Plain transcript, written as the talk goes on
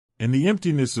In the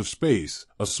emptiness of space,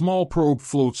 a small probe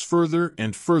floats further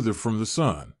and further from the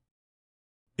sun.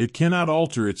 It cannot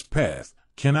alter its path,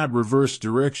 cannot reverse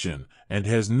direction, and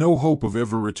has no hope of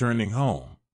ever returning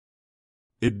home.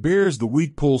 It bears the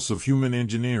weak pulse of human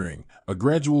engineering, a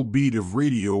gradual beat of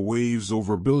radio waves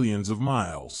over billions of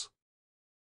miles.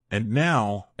 And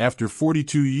now, after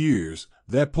 42 years,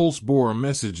 that pulse bore a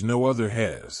message no other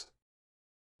has.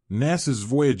 NASA's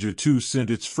Voyager 2 sent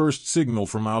its first signal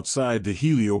from outside the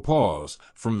heliopause,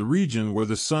 from the region where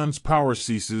the sun's power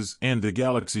ceases and the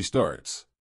galaxy starts.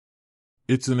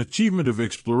 It's an achievement of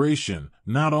exploration,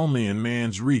 not only in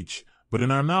man's reach, but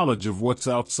in our knowledge of what's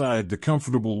outside the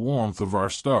comfortable warmth of our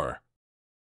star.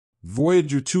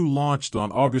 Voyager 2 launched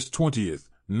on August 20th,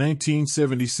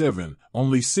 1977,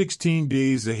 only 16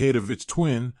 days ahead of its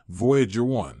twin, Voyager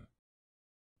 1.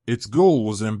 Its goal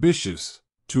was ambitious: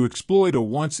 to exploit a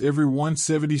once every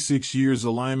 176 years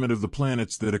alignment of the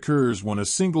planets that occurs when a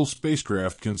single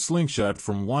spacecraft can slingshot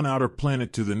from one outer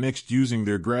planet to the next using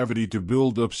their gravity to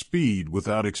build up speed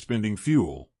without expending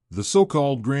fuel, the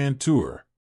so-called Grand Tour.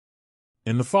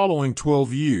 In the following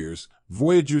 12 years,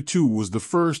 Voyager 2 was the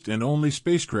first and only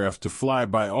spacecraft to fly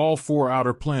by all four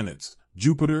outer planets: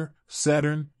 Jupiter,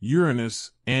 Saturn,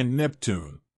 Uranus, and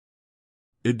Neptune.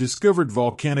 It discovered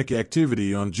volcanic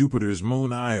activity on Jupiter's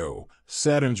moon Io,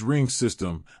 Saturn's ring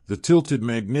system, the tilted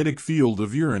magnetic field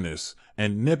of Uranus,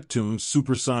 and Neptune's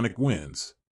supersonic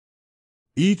winds.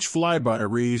 Each flyby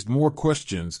raised more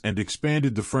questions and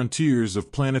expanded the frontiers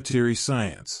of planetary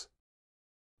science.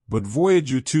 But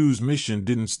Voyager 2's mission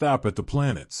didn't stop at the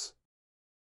planets.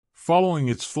 Following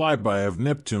its flyby of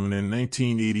Neptune in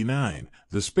 1989,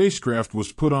 the spacecraft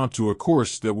was put onto a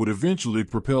course that would eventually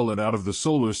propel it out of the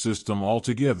solar system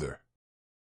altogether.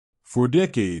 For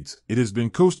decades, it has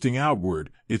been coasting outward,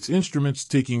 its instruments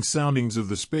taking soundings of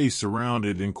the space around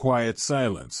it in quiet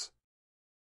silence.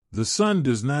 The sun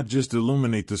does not just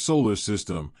illuminate the solar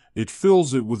system, it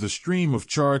fills it with a stream of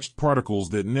charged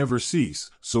particles that never cease,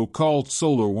 so-called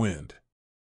solar wind.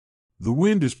 The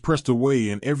wind is pressed away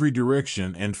in every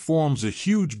direction and forms a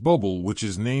huge bubble which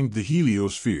is named the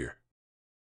heliosphere.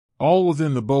 All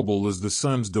within the bubble is the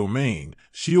sun's domain,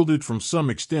 shielded from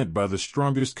some extent by the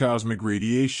strongest cosmic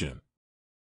radiation.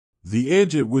 The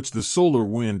edge at which the solar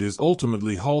wind is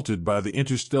ultimately halted by the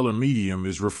interstellar medium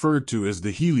is referred to as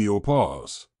the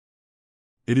heliopause.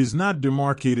 It is not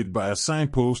demarcated by a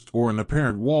signpost or an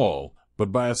apparent wall,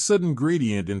 but by a sudden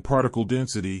gradient in particle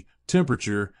density,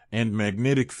 temperature, and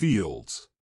magnetic fields.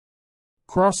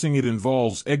 Crossing it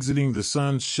involves exiting the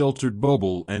sun's sheltered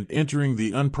bubble and entering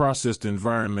the unprocessed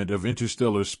environment of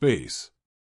interstellar space.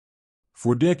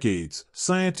 For decades,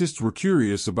 scientists were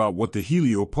curious about what the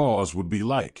heliopause would be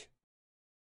like.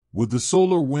 Would the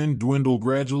solar wind dwindle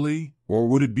gradually, or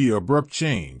would it be an abrupt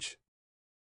change?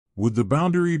 Would the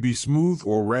boundary be smooth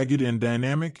or ragged and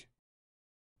dynamic?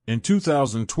 In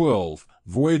 2012,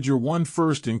 Voyager 1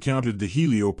 first encountered the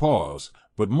heliopause,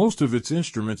 but most of its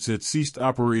instruments had ceased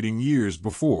operating years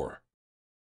before.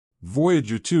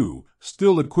 Voyager 2,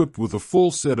 still equipped with a full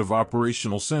set of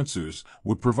operational sensors,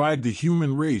 would provide the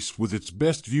human race with its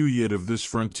best view yet of this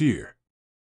frontier.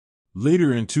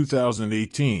 Later in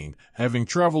 2018, having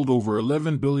traveled over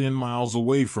 11 billion miles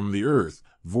away from the Earth,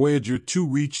 Voyager 2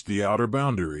 reached the outer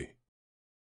boundary.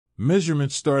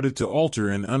 Measurements started to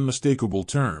alter in unmistakable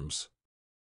terms.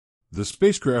 The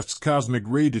spacecraft's cosmic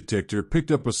ray detector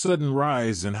picked up a sudden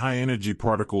rise in high-energy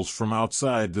particles from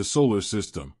outside the solar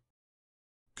system.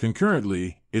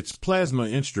 Concurrently, its plasma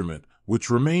instrument, which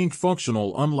remained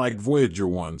functional unlike Voyager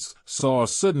 1's, saw a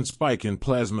sudden spike in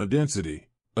plasma density,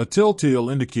 a telltale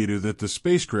indicator that the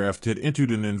spacecraft had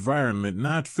entered an environment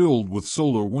not filled with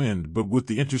solar wind but with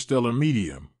the interstellar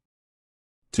medium.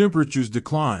 Temperatures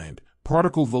declined,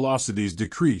 particle velocities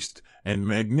decreased, and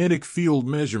magnetic field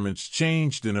measurements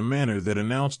changed in a manner that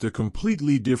announced a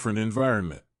completely different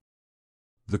environment.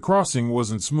 The crossing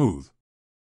wasn't smooth.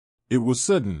 It was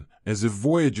sudden, as if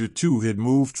Voyager 2 had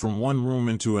moved from one room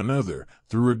into another,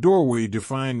 through a doorway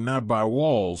defined not by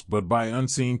walls but by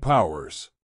unseen powers.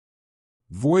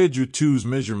 Voyager 2's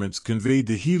measurements conveyed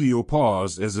the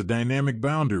heliopause as a dynamic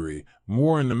boundary,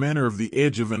 more in the manner of the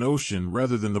edge of an ocean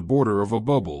rather than the border of a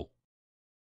bubble.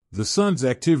 The sun's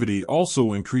activity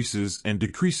also increases and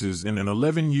decreases in an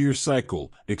 11-year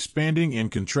cycle, expanding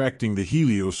and contracting the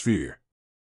heliosphere.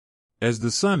 As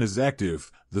the sun is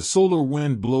active, the solar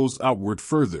wind blows outward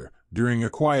further. During a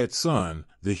quiet sun,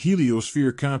 the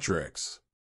heliosphere contracts.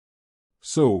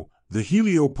 So, the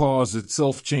heliopause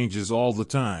itself changes all the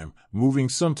time, moving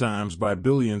sometimes by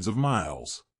billions of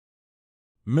miles.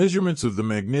 Measurements of the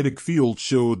magnetic field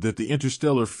showed that the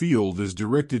interstellar field is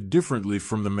directed differently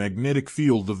from the magnetic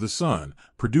field of the Sun,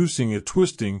 producing a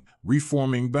twisting,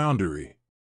 reforming boundary.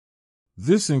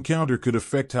 This encounter could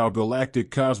affect how galactic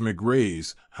cosmic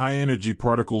rays, high-energy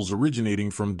particles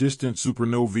originating from distant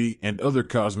supernovae and other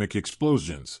cosmic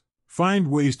explosions,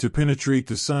 find ways to penetrate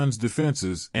the Sun's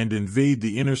defenses and invade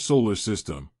the inner solar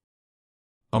system.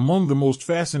 Among the most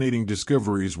fascinating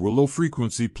discoveries were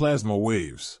low-frequency plasma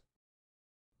waves.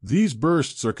 These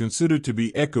bursts are considered to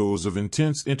be echoes of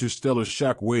intense interstellar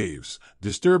shock waves,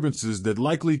 disturbances that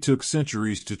likely took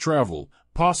centuries to travel,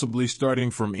 possibly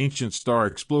starting from ancient star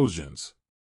explosions.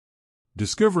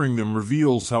 Discovering them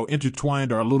reveals how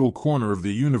intertwined our little corner of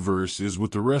the universe is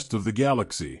with the rest of the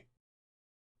galaxy.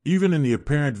 Even in the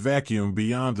apparent vacuum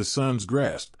beyond the Sun's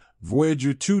grasp,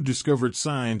 Voyager 2 discovered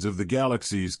signs of the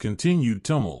galaxy's continued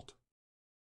tumult.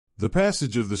 The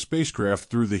passage of the spacecraft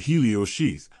through the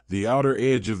heliosheath, the outer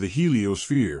edge of the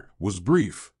heliosphere, was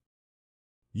brief.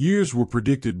 Years were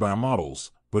predicted by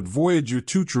models, but Voyager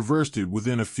 2 traversed it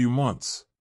within a few months.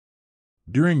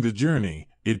 During the journey,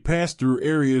 it passed through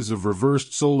areas of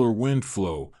reversed solar wind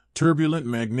flow, turbulent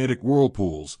magnetic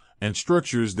whirlpools, and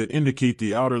structures that indicate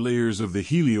the outer layers of the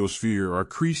heliosphere are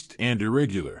creased and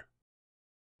irregular.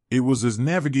 It was as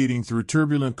navigating through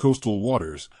turbulent coastal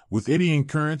waters, with eddying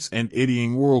currents and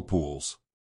eddying whirlpools.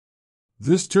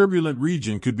 This turbulent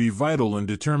region could be vital in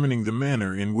determining the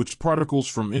manner in which particles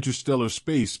from interstellar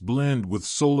space blend with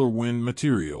solar wind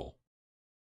material.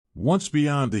 Once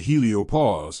beyond the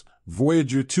heliopause,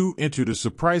 Voyager 2 entered a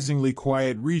surprisingly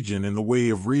quiet region in the way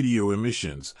of radio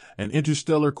emissions, an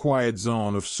interstellar quiet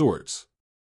zone of sorts.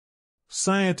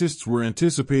 Scientists were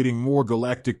anticipating more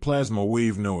galactic plasma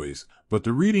wave noise, but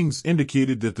the readings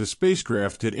indicated that the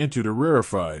spacecraft had entered a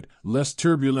rarefied, less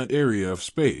turbulent area of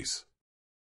space.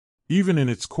 Even in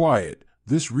its quiet,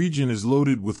 this region is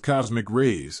loaded with cosmic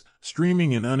rays,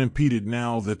 streaming in unimpeded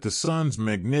now that the Sun's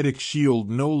magnetic shield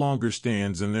no longer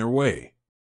stands in their way.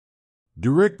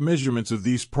 Direct measurements of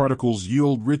these particles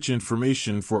yield rich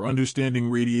information for understanding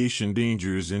radiation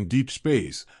dangers in deep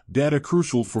space, data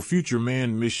crucial for future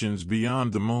manned missions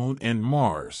beyond the Moon and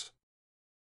Mars.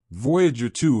 Voyager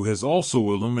 2 has also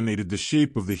illuminated the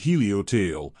shape of the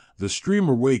heliotail, the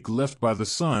streamer wake left by the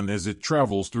Sun as it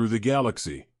travels through the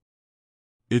galaxy.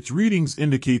 Its readings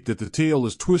indicate that the tail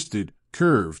is twisted,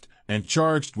 curved, and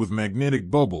charged with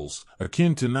magnetic bubbles,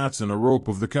 akin to knots in a rope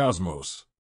of the cosmos.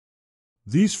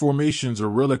 These formations are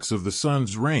relics of the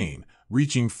Sun's reign,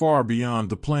 reaching far beyond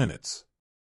the planets.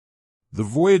 The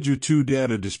Voyager 2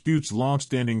 data disputes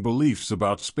long-standing beliefs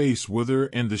about space weather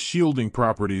and the shielding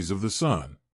properties of the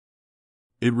Sun.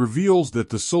 It reveals that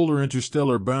the solar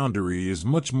interstellar boundary is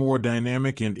much more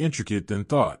dynamic and intricate than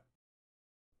thought.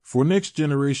 For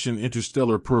next-generation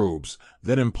interstellar probes,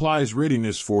 that implies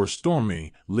readiness for a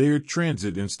stormy, layered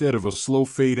transit instead of a slow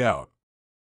fade-out.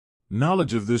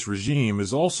 Knowledge of this regime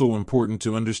is also important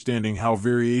to understanding how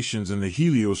variations in the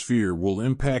heliosphere will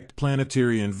impact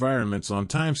planetary environments on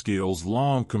timescales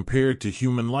long compared to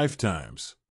human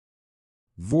lifetimes.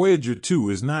 Voyager 2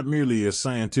 is not merely a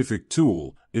scientific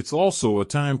tool, it's also a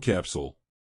time capsule.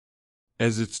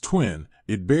 As its twin,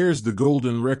 it bears the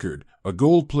Golden Record, a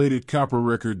gold-plated copper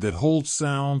record that holds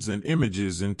sounds and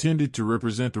images intended to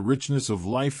represent the richness of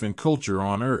life and culture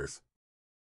on Earth.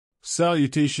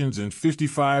 Salutations in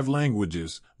 55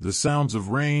 languages, the sounds of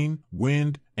rain,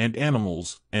 wind, and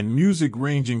animals, and music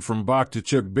ranging from Bach to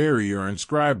Chuck Berry are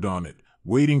inscribed on it,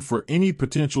 waiting for any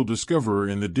potential discoverer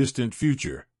in the distant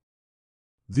future.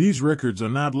 These records are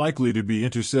not likely to be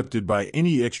intercepted by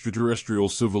any extraterrestrial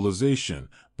civilization,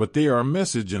 but they are a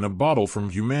message in a bottle from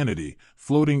humanity,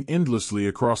 floating endlessly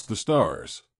across the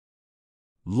stars.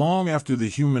 Long after the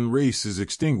human race is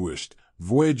extinguished,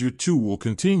 Voyager 2 will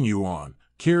continue on,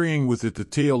 carrying with it the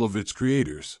tale of its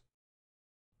creators.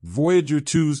 Voyager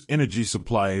 2's energy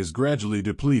supply is gradually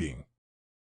depleting.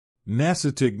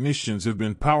 NASA technicians have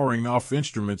been powering off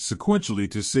instruments sequentially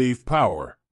to save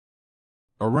power.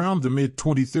 Around the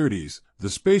mid-2030s, the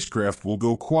spacecraft will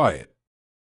go quiet.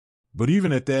 But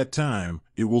even at that time,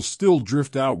 it will still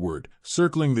drift outward,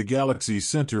 circling the galaxy's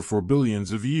center for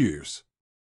billions of years.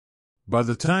 By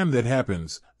the time that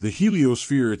happens, the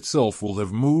heliosphere itself will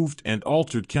have moved and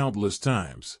altered countless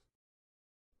times.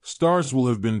 Stars will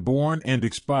have been born and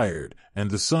expired, and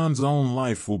the Sun's own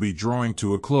life will be drawing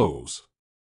to a close.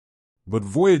 But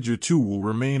Voyager 2 will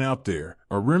remain out there,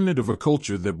 a remnant of a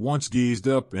culture that once gazed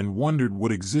up and wondered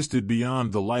what existed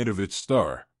beyond the light of its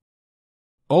star.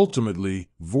 Ultimately,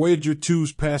 Voyager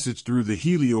 2's passage through the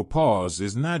heliopause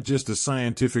is not just a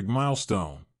scientific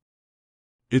milestone.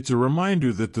 It's a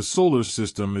reminder that the solar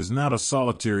system is not a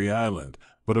solitary island,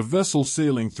 but a vessel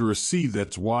sailing through a sea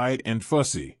that's wide and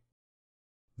fussy.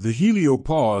 The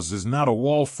heliopause is not a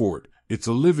wall fort, it's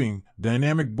a living,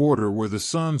 dynamic border where the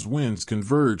sun's winds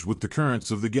converge with the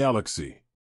currents of the galaxy.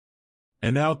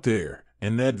 And out there,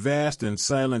 in that vast and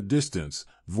silent distance,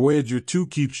 Voyager 2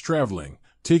 keeps traveling,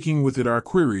 taking with it our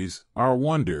queries, our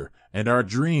wonder, and our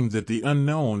dream that the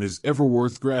unknown is ever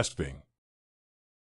worth grasping.